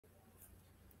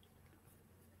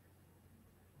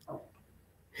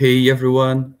Hey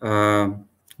everyone,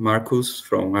 Marcus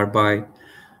from Arbai.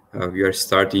 We are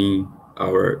starting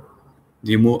our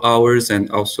demo hours and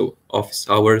also office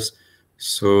hours.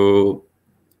 So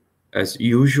as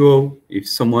usual, if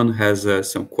someone has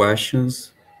some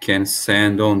questions, can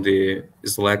send on the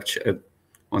Slack chat,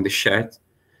 on the chat,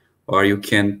 or you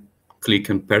can click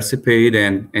on participate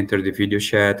and enter the video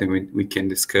chat and we can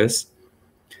discuss.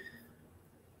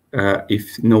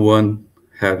 If no one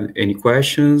have any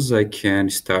questions, I can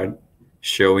start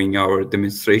showing our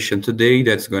demonstration today.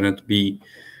 That's going to be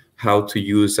how to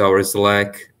use our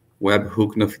Slack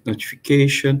webhook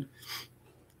notification.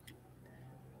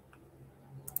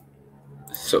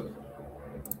 So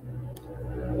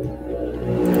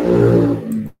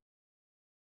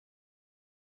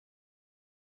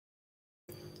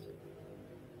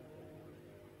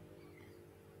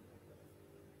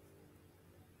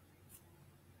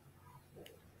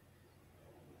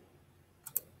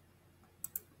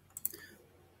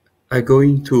I'm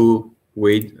going to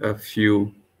wait a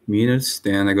few minutes,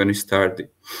 then I'm going to start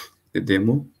the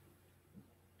demo.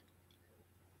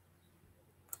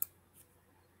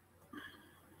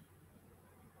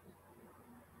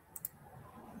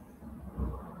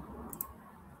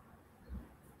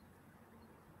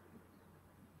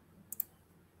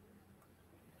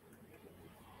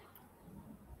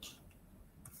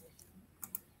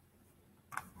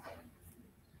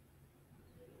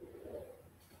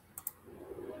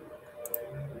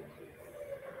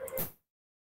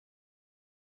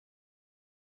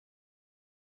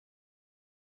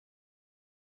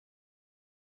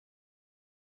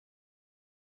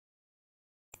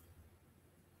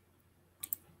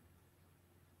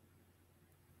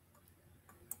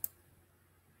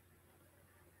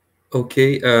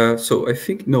 Okay, so I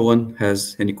think no one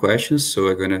has any questions, so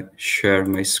I'm going to share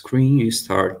my screen and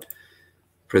start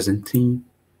presenting.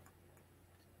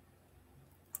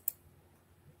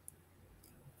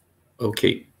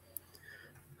 Okay.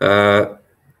 I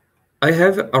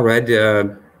have already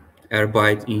a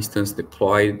Airbyte instance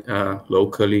deployed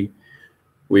locally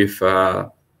with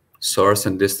source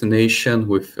and destination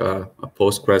with a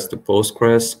Postgres to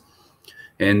Postgres.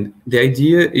 And the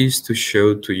idea is to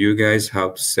show to you guys how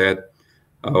to set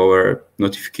our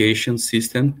notification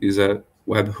system is a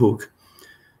webhook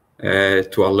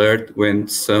to alert when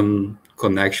some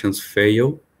connections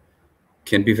fail.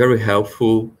 Can be very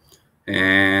helpful.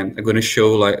 And I'm going to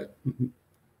show like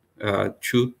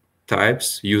two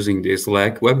types using the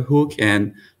Slack webhook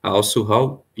and also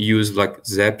how use like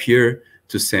Zapier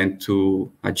to send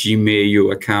to a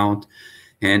Gmail account.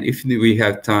 And if we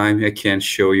have time, I can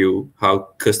show you how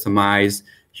customize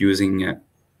using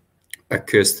a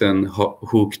custom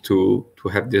hook to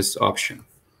have this option.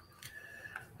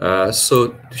 So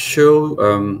to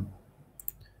show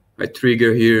my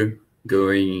trigger here,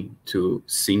 going to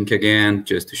sync again,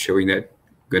 just to showing that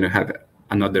I'm going to have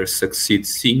another succeed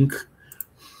sync.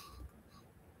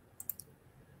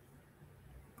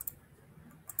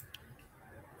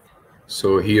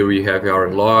 So here we have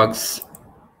our logs,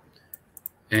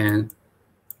 and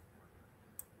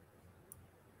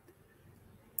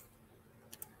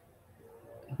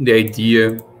the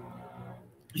idea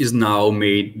is now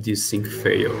made this sync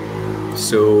fail.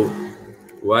 So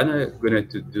what I'm going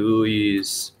to do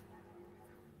is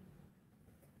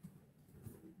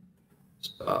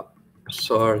stop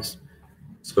source.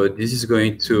 So this is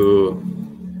going to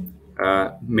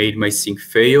made my sync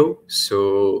fail,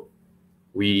 so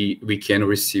we can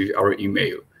receive our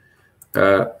email.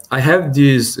 I have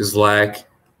this Slack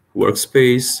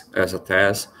workspace as a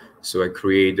test, so I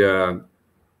create a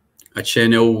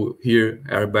channel here,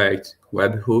 Airbyte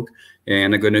Webhook,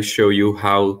 and I'm going to show you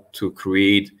how to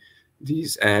create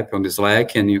this app on the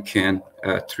Slack, and you can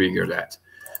trigger that.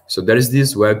 So there is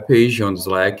this web page on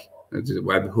Slack, the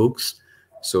webhooks.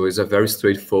 So it's a very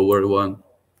straightforward one.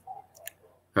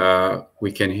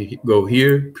 We can go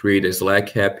here, create a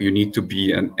Slack app. You need to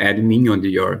be an admin on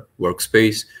your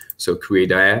workspace. So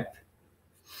create an app.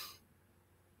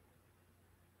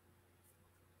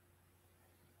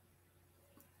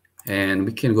 And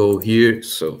we can go here.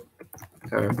 So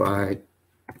Terabyte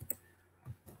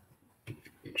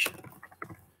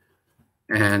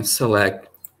and select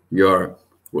your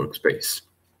workspace.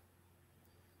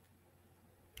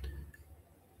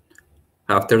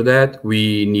 After that,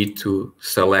 we need to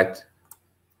select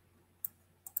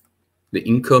the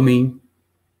incoming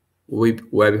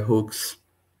webhooks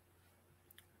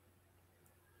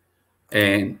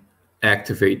and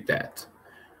activate that.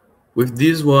 With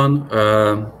this one,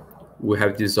 we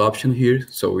have this option here.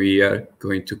 So we are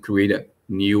going to create a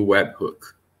new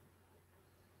webhook.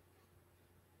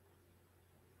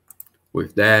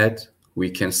 With that, we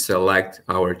can select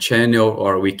our channel,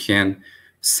 or we can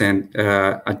send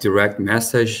a direct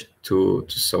message to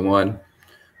someone.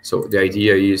 So the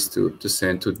idea is to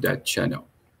send to that channel.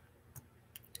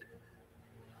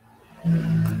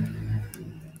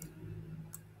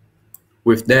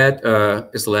 With that,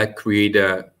 Slack create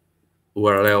a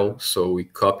URL, so we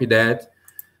copy that,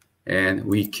 and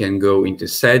we can go into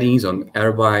settings on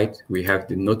Airbyte. We have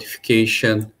the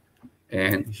notification,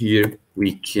 and here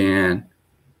we can,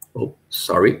 oh,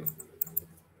 sorry.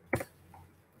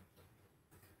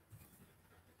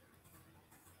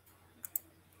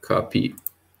 Copy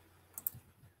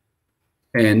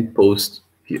and post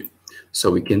here.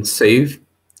 So we can save,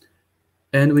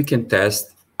 and we can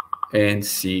test and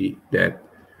see that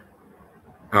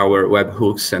our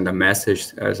webhook send a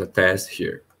message as a test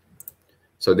here.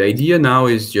 So the idea now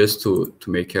is just to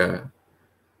make a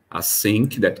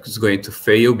sync that is going to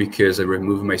fail because I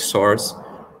removed my source.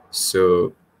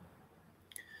 So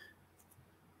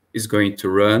it's going to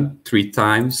run 3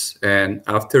 times, and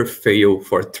after fail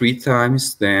for 3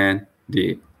 times, then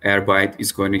the Airbyte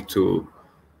is going to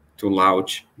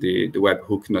launch the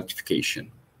webhook notification.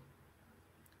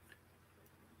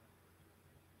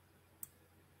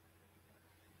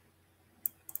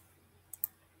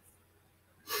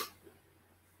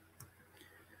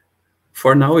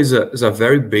 For now, is a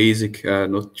very basic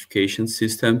notification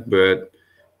system, but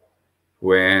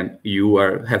when you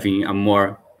are having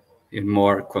more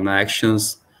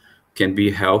connections, can be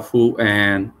helpful.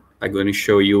 And I'm going to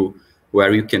show you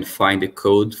where you can find the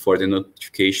code for the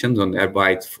notifications on the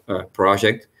Airbyte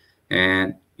project.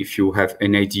 And if you have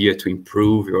an idea to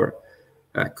improve or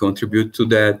contribute to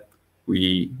that,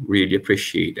 we really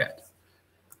appreciate that.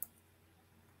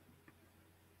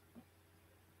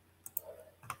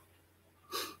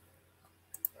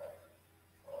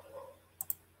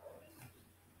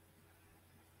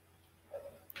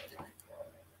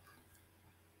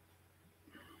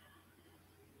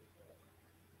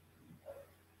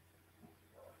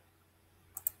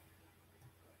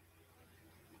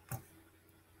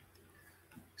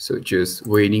 So just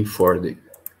waiting for the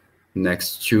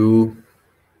next 2.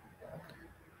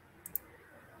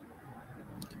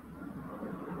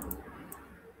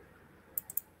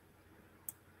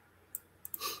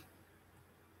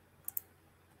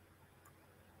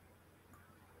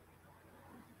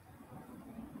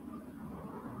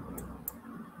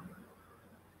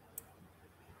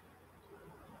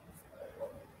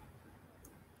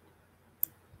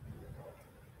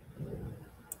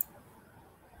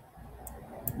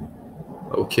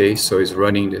 Okay, so it's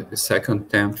running the second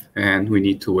temp, and we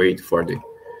need to wait for the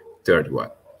third one.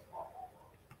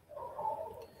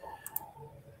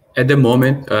 At the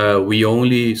moment, we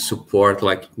only support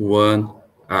like one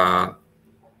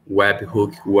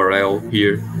webhook URL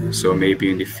here. So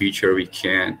maybe in the future we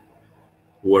can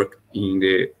work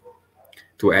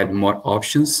to add more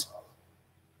options.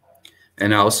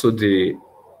 And also the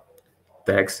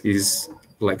text is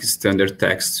like standard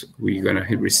text we're gonna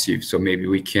receive. So maybe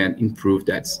we can improve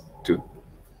that too.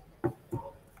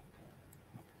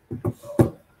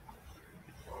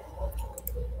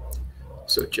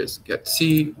 So just get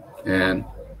C, and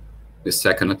the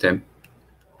second attempt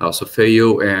also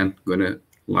fail, and gonna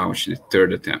launch the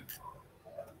third attempt.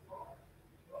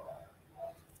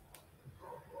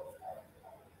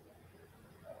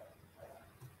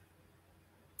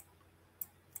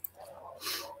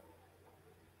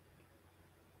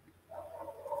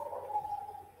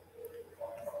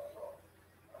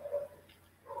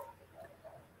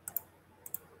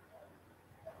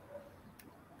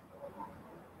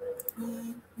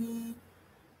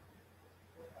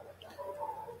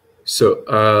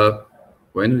 So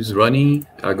when it's running,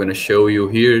 I'm gonna show you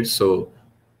here. So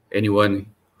anyone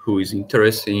who is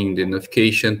interested in the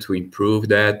notification to improve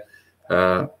that,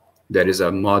 there is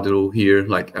a module here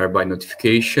like Airbyte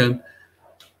notification.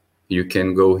 You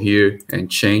can go here and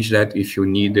change that if you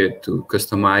need it to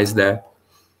customize that.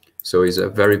 So it's a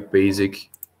very basic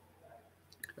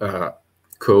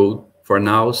code for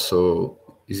now. So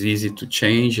it's easy to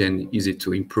change and easy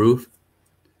to improve.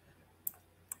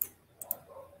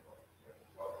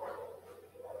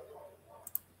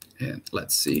 And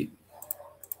let's see.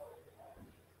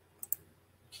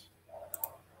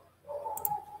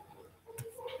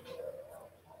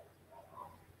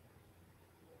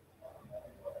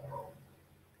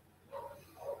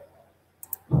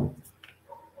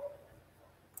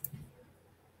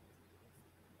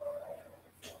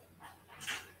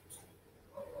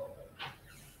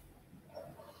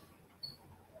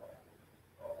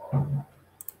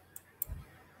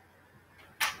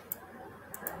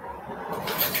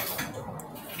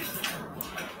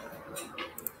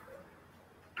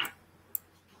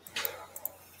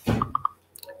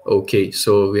 Okay,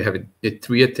 so we have the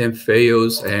 3 attempt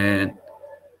fails, and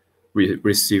we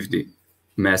receive the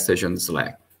message on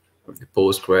Slack of the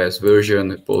Postgres version,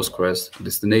 the Postgres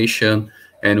destination,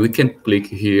 and we can click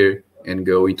here and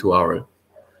go into our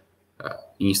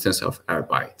instance of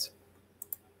Airbyte.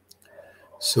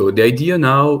 So the idea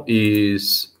now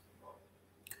is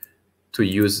to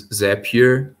use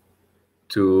Zapier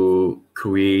to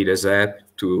create a Zap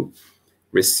to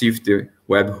receive the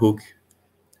webhook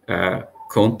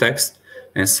context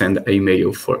and send an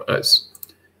email for us.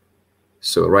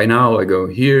 So right now I go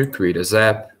here, create a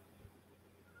Zap.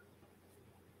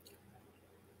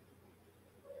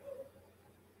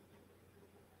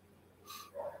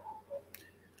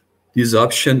 This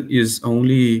option is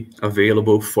only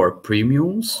available for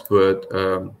premiums, but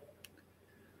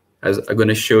as I'm going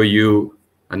to show you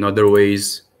another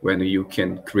ways when you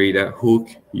can create a hook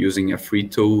using a free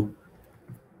tool.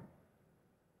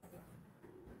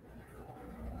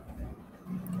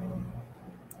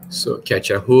 So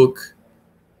catch a hook,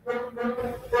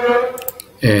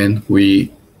 and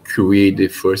we create the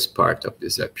first part of the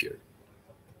Zapier.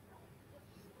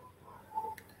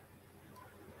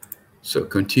 So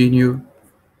continue.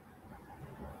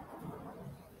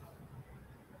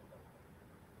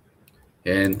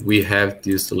 And we have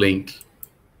this link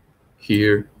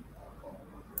here,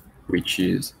 which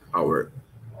is our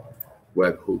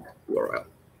webhook URL.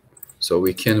 So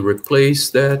we can replace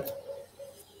that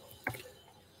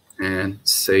and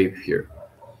save here.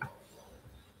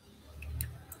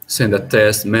 Send a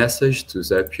test message to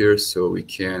Zapier so we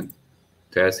can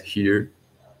test here.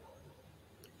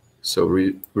 So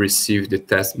we receive the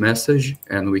test message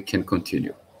and we can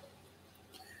continue.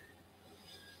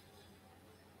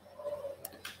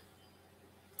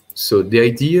 So the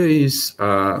idea is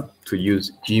to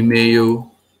use Gmail.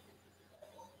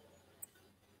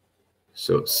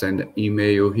 So send an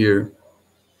email here,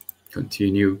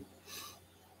 continue.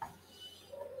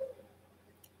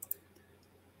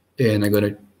 And I'm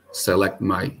gonna select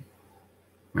my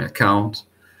account.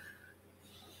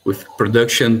 With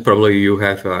production, probably you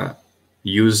have a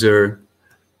user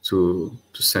to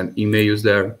send emails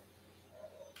there.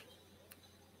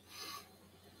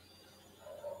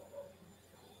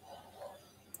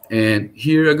 And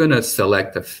here I'm gonna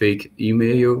select a fake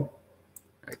email.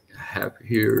 I have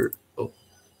here,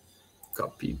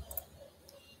 copy.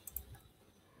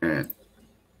 And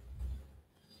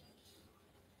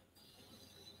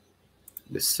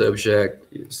the subject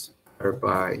is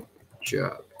Airbyte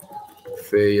job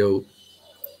fail.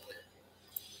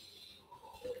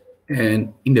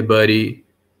 And in the body,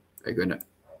 I'm gonna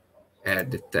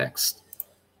add the text.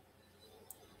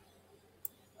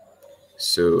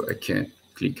 So I can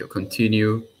click on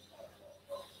continue.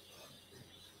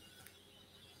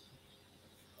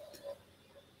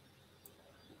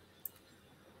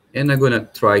 And I'm gonna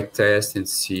try test and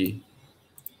see.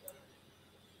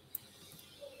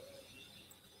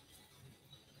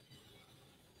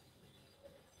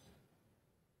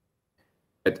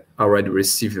 I already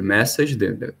received a message,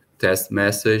 the test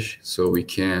message, so we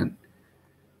can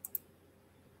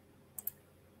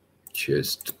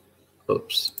just,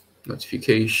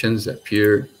 notifications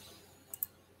appear.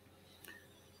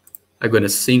 I'm gonna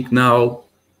sync now,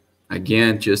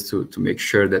 again, just to make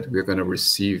sure that we're gonna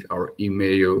receive our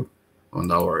email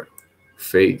on our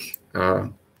fake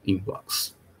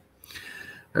inbox.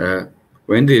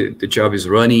 When the job is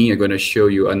running, I'm gonna show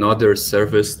you another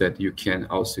service that you can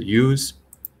also use.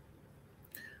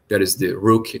 That is the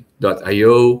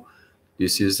rook.io.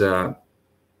 This is a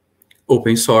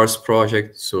open source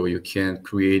project, so you can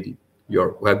create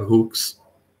your webhooks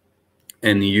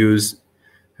and use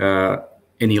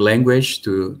any language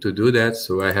to do that.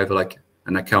 So I have like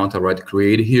an account already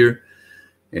created here,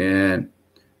 and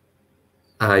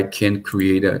I can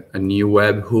create a new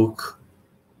webhook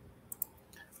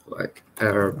like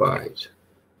Airbyte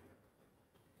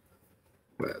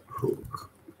webhook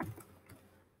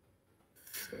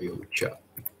fail job.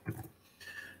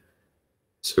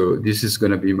 So this is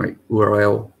going to be my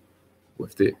URL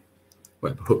with the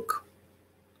webhook.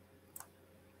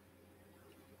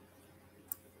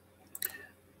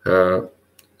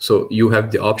 So you have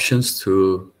the options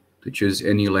to choose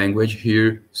any language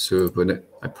here. So but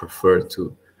I prefer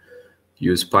to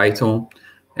use Python.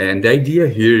 And the idea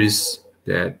here is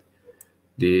that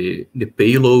the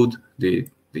payload, the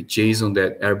JSON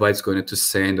that Airbyte is going to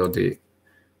send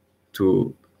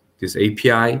to this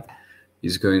API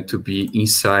is going to be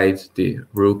inside the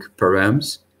Rook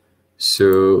params.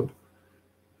 So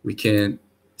we can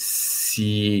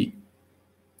see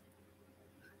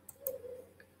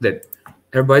that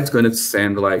Airbyte is going to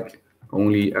send like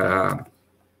only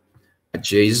a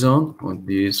JSON on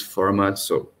this format.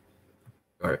 So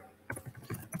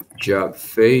job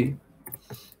fade.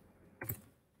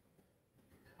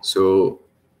 So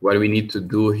what we need to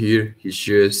do here is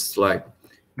just like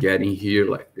getting here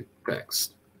like the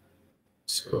text.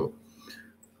 So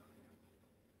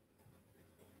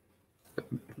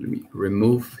let me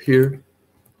remove here.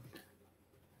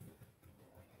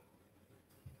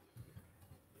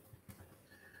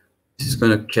 This is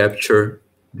going to capture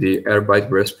the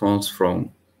Airbyte response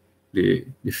from the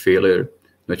failure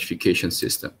notification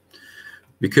system.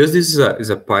 Because this is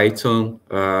a Python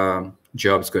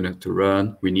job is going to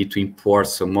run, we need to import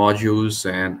some modules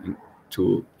and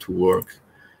to work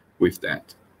with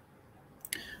that.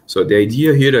 So the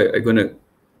idea here, I'm going to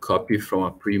copy from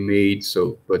a pre-made,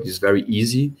 but it's very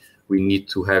easy. We need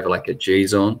to have like a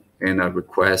JSON and a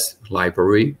request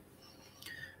library.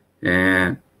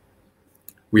 And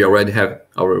we already have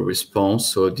our response.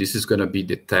 So this is going to be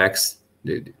the text,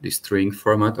 the string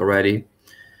format already.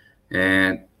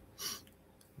 And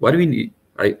what we need,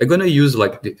 I'm going to use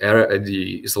like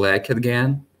the Slack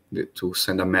again to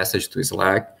send a message to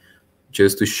Slack,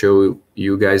 just to show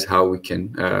you guys how we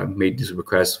can make this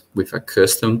request with a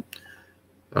custom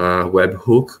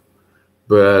webhook.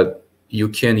 But you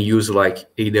can use like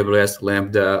AWS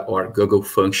Lambda or Google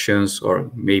Functions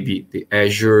or maybe the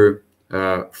Azure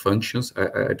functions.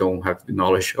 I don't have the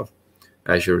knowledge of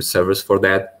Azure servers for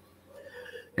that.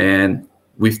 And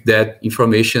with that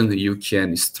information, you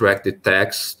can extract the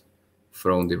text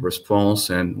from the response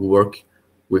and work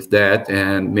with that,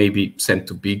 and maybe send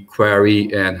to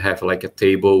BigQuery and have like a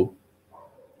table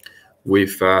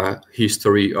with a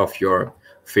history of your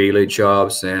failure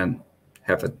jobs and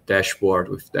have a dashboard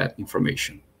with that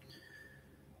information.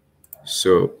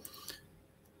 So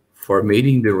for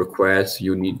making the request,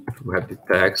 you need to have the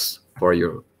text for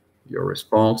your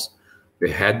response,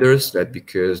 the headers, that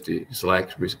because the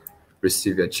Slack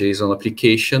receive a JSON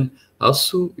application.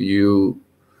 Also, you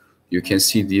can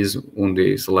see this on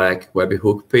the Slack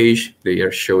webhook page. They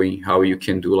are showing how you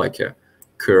can do like a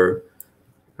curve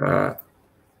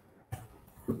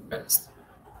request.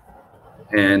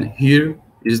 And here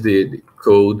is the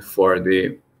code for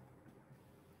the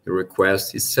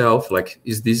request itself. Like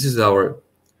this is our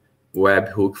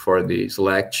webhook for the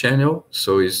Slack channel.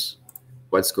 So is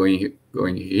what's going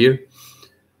here.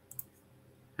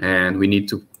 And we need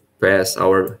to pass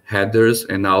our headers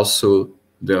and also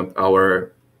dump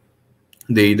our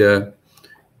data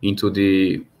into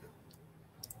the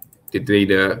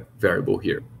data variable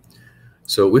here.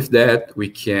 So with that, we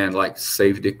can like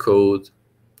save the code.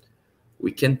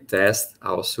 We can test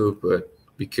also, but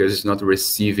because it's not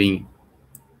receiving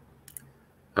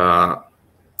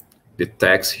the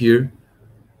text here,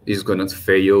 is gonna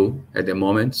fail at the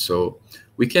moment. So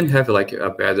we can have like a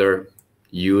better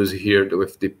use here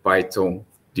with the Python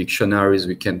dictionaries.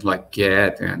 We can like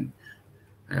get and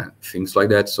things like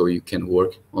that, so you can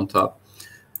work on top.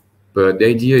 But the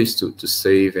idea is to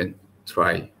save and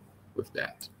try with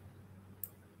that.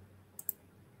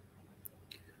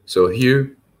 So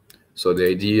here, so the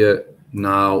idea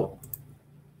now,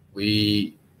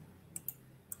 we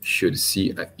should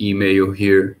see an email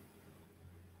here.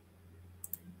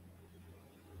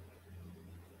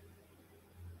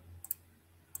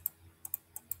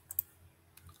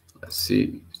 Let's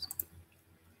see.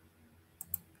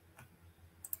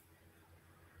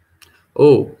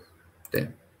 Oh,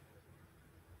 damn.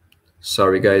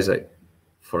 Sorry, guys, I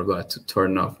forgot to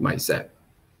turn off my Zap.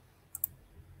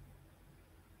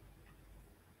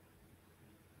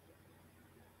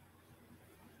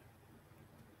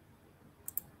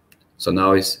 So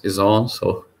now it's on,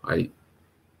 so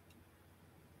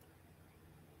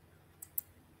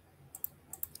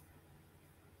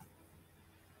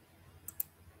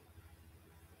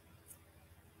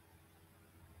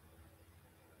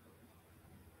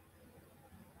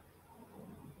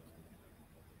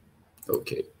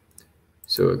okay.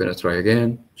 So we're gonna try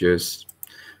again. Just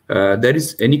there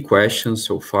is any questions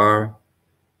so far?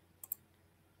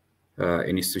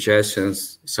 Any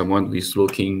suggestions? Someone is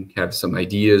looking, have some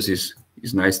ideas, is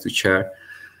nice to share.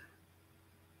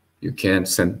 You can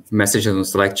send messages on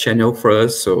Slack channel for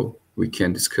us, so we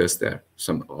can discuss there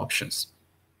some options.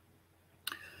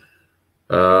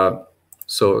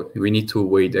 So we need to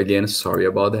wait again, sorry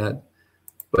about that.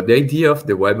 But the idea of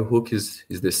the webhook is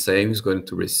the same. It's going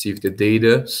to receive the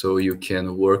data, so you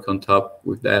can work on top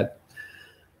with that.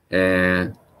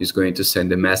 And it's going to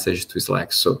send a message to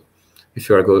Slack. So if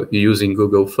you are using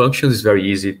Google Functions, it's very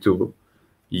easy to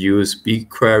use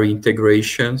BigQuery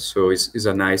integration. So it's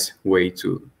a nice way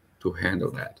to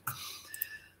handle that.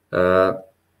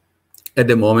 At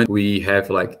the moment, we have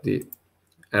like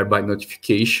Airbyte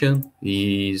notification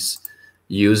is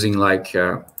using like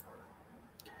a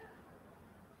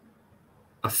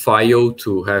file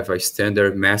to have a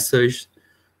standard message.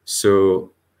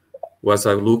 So what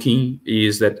I'm looking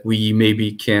is that we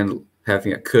maybe can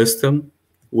having a custom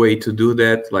way to do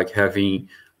that, like having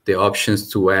the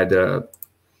options to add a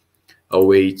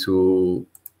way to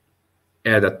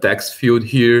add a text field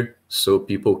here so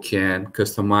people can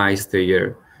customize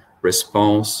their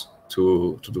response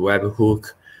to the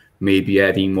webhook, maybe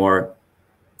adding more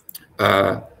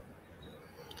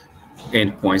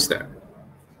endpoints there.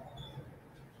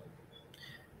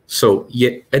 So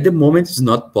yeah, at the moment, it's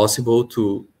not possible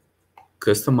to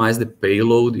customize the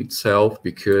payload itself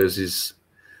because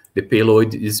the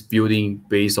payload is building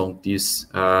based on this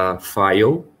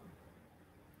file.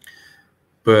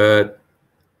 But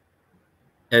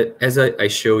as I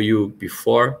show you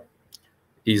before,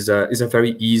 is a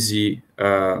very easy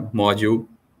module.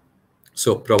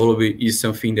 So probably is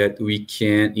something that we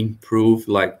can improve,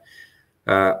 like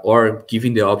or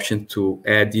giving the option to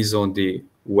add this on the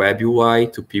web UI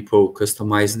to people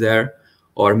customize there,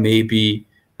 or maybe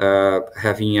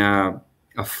having a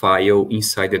file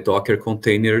inside the Docker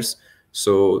containers.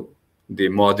 So the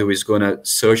module is gonna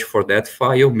search for that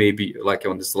file, maybe like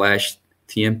on the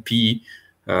 /tmp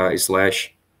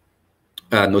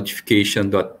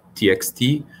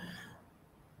 /notification.txt.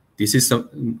 This is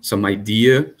some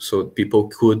idea, so people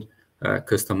could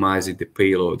customize the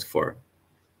payload for.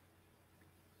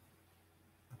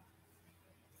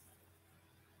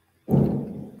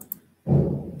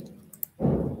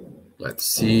 Let's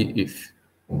see if,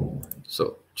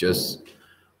 so just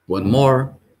one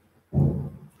more.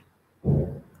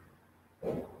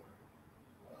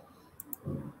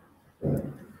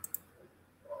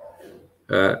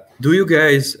 Do you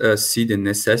guys see the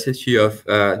necessity of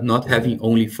not having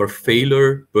only for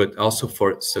failure, but also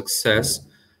for success?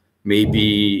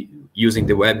 Maybe using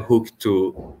the webhook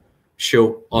to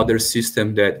show other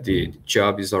system that the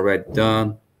job is already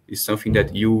done is something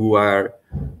that you are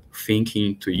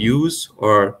thinking to use,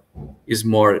 or is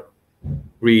more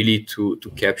really to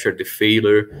capture the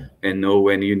failure and know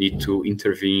when you need to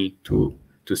intervene to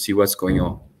see what's going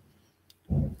on?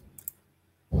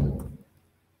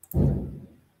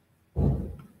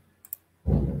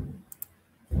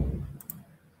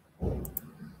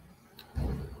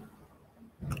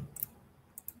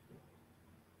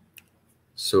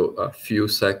 So a few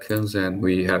seconds and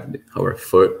we have our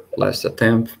last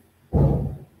attempt.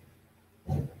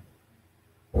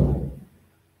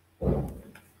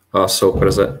 So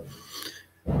present.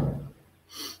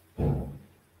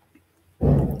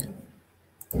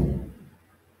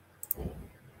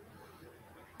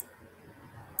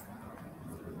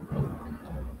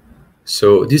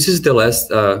 So this is the last,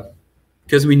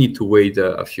 because we need to wait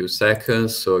a few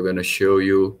seconds. So I'm gonna show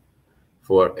you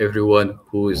for everyone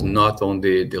who is not on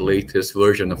the latest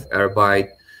version of Airbyte.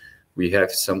 We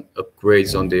have some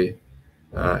upgrades on the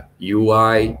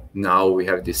UI. Now we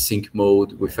have the sync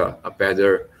mode with a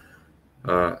better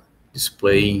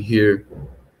display here.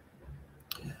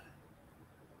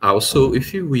 Also,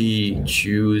 if we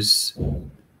choose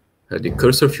the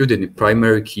cursor field and the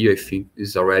primary key, I think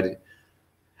is already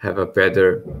have a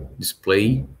better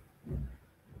display.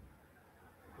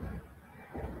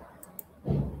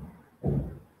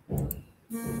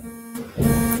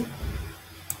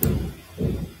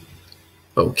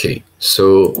 Okay,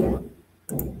 so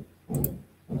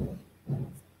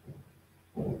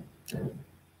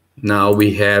now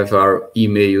we have our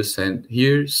email sent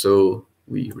here, so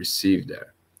we received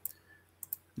that.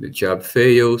 The job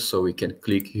failed, so we can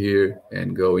click here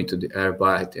and go into the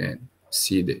Airbyte and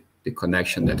see the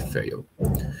connection that failed.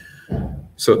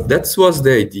 So that was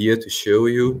the idea to show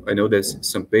you. I know that's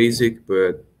some basic,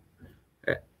 but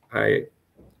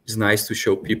it's nice to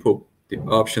show people the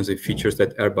options and features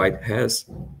that Airbyte has,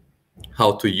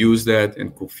 how to use that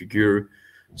and configure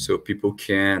so people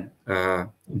can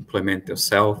implement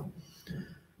themselves.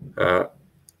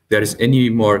 There is any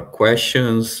more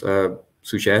questions,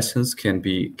 suggestions can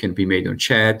be made on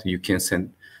chat. You can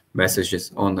send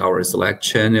messages on our Slack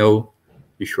channel.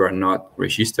 If you are not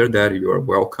registered there, you are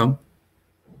welcome.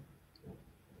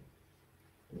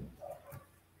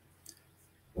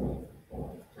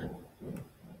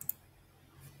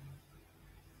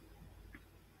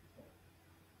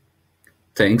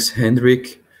 Thanks,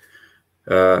 Hendrik.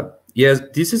 Yes,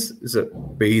 this is a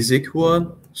basic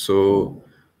one. So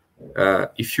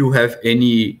if you have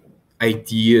any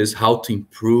ideas how to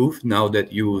improve now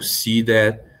that you see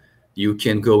that, you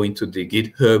can go into the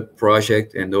GitHub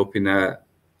project and open a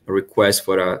request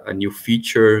for a new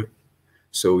feature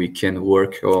so we can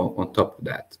work on top of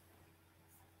that.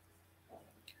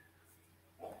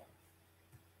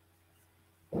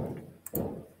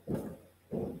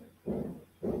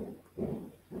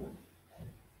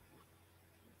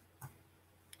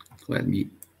 let me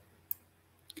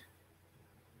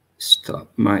stop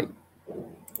my.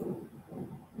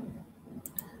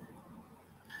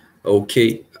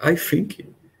 Okay, I think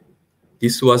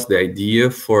this was the idea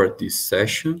for this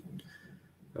session.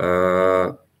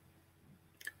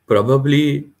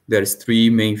 Probably there's three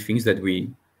main things that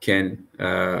we can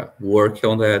work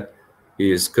on. That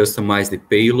is customize the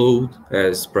payload,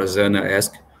 as Prasanna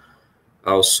asked,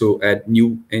 also add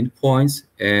new endpoints,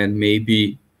 and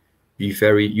maybe be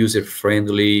very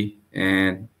user-friendly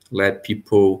and let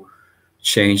people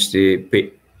change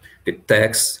the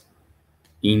text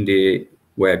in the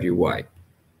web UI.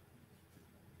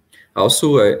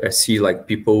 Also, I see like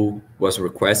people was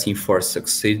requesting for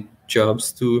succeed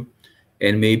jobs too,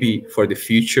 and maybe for the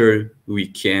future we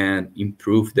can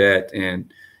improve that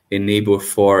and enable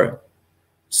for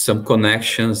some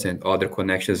connections, and other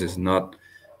connections is not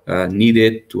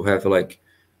needed to have like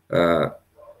a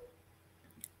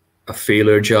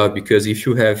failure job, because if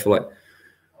you have like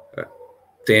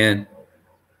 10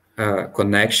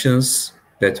 connections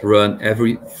that run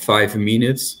every 5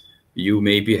 minutes, you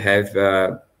maybe have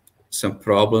some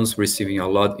problems receiving a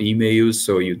lot of emails,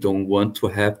 so you don't want to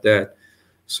have that.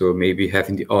 So maybe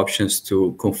having the options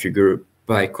to configure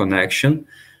by connection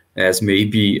as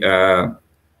maybe a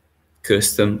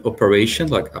custom operation,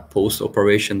 like a post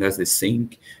operation as the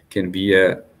sync, can be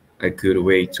a good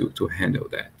way to handle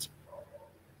that.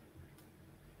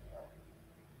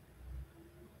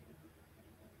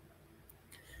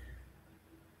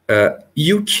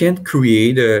 You can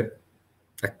create a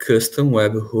custom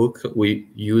webhook with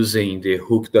using the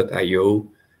hook.io,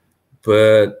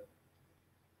 but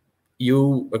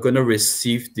you are going to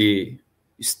receive the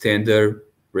standard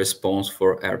response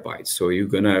for Airbyte. So you're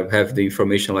going to have the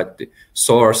information like the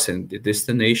source and the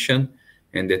destination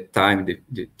and the time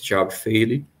the job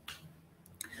failed.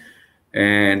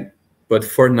 But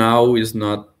for now, it's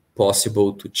not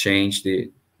possible to change the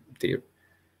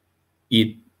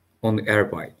it on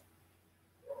Airbyte.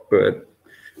 But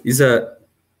it's a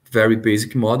very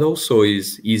basic model, so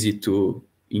it's easy to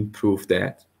improve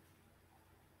that.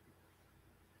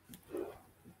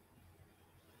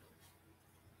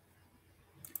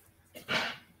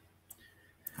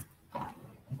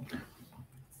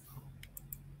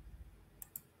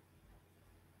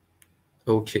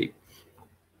 Okay.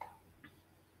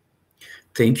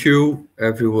 Thank you,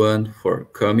 everyone, for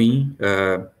coming.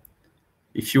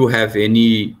 If you have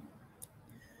any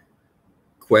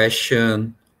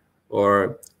question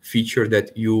or feature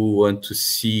that you want to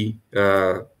see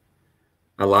a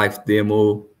live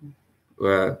demo,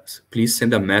 please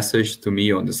send a message to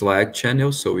me on the Slack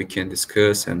channel so we can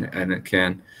discuss and I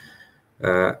can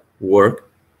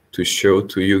work to show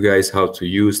to you guys how to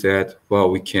use that, while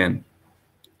we can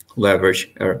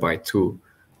leverage Airbyte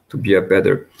to be a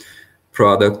better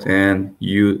product and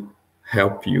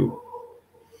help you.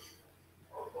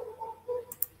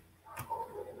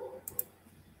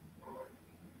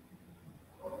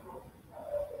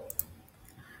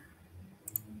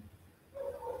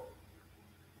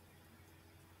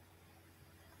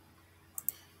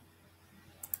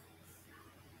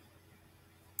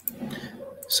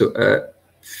 So I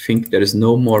think there is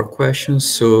no more questions,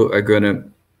 so I'm gonna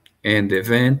end the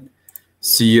event.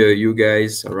 See you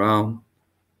guys around,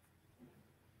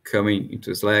 coming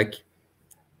into Slack.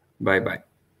 Bye-bye.